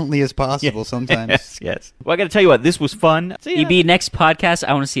violently as possible sometimes. Yes. Well, I got to tell you what. This was fun. So, EB, next podcast,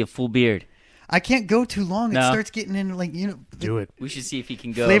 I want to see a full beard. I can't go too long. It starts getting into do it. We should see if he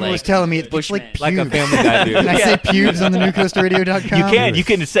can go. Flavor was telling me it's like pubes. Like a Family Guy dude. Can I say pubes on the newcoasterradio.com? You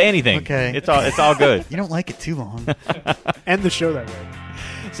can say anything. Okay. It's all good. You don't like it too long. End the show that way.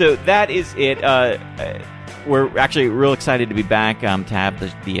 So that is it. We're actually real excited to be back, to have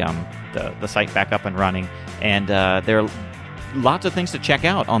the site back up and running, and there are lots of things to check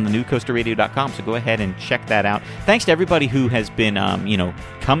out on the newcoasterradio.com, so go ahead and check that out. Thanks to everybody who has been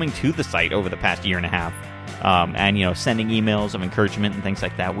coming to the site over the past year and a half, and sending emails of encouragement and things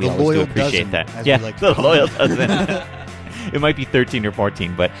like that. We always do appreciate that. Yeah, the loyal dozen. It might be 13 or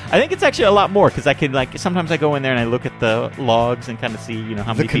 14, but I think it's actually a lot more, because I can sometimes I go in there and I look at the logs and kind of see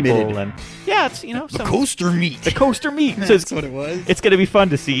how many people, and it's the coaster meet. The coaster meet. So That's what it was. It's going to be fun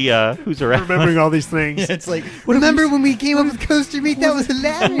to see who's around. Remembering all these things. Yeah, it's like, remember when we came up with coaster meet? That was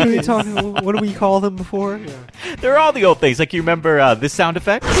hilarious. What do we call them before? Yeah. There are all the old things. Like, you remember this sound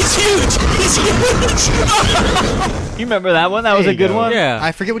effect? It's huge! It's huge! You remember that one? That was a good one? Yeah.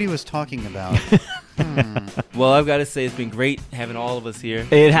 I forget what he was talking about. Well, I've got to say, it's been great having all of us here.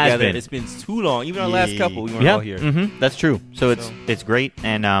 It has together. been. It's been too long. Even our last couple, we weren't all here. Mm-hmm. That's true. So it's great,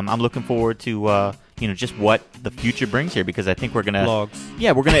 and I'm looking forward to just what the future brings here, because I think we're gonna blogs.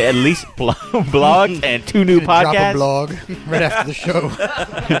 Yeah, we're gonna at least blogs and 2 new podcasts. Drop a blog right after the show.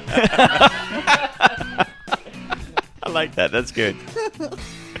 I like that. That's good.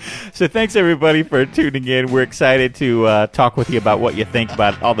 So thanks, everybody, for tuning in. We're excited to talk with you about what you think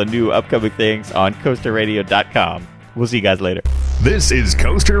about all the new upcoming things on CoasterRadio.com. We'll see you guys later. This is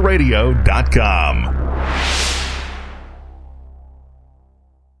CoasterRadio.com.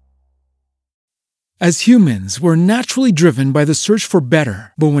 As humans, we're naturally driven by the search for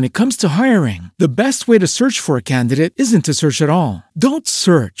better. But when it comes to hiring, the best way to search for a candidate isn't to search at all. Don't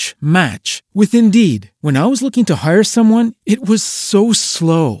search, match with Indeed. When I was looking to hire someone, it was so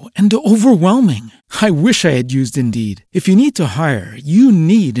slow and overwhelming. I wish I had used Indeed. If you need to hire, you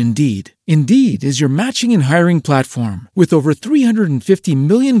need Indeed. Indeed is your matching and hiring platform with over 350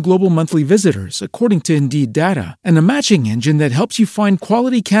 million global monthly visitors, according to Indeed data, and a matching engine that helps you find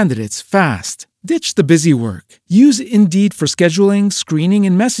quality candidates fast. Ditch the busy work. Use Indeed for scheduling, screening,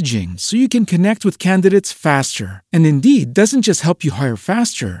 and messaging so you can connect with candidates faster. And Indeed doesn't just help you hire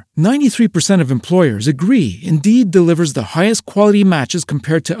faster. 93% of employers agree Indeed delivers the highest quality matches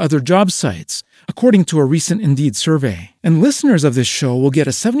compared to other job sites, according to a recent Indeed survey. And listeners of this show will get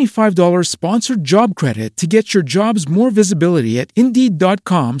a $75 sponsored job credit to get your jobs more visibility at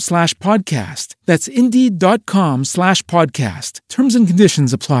Indeed.com/podcast. That's Indeed.com/podcast. Terms and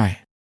conditions apply.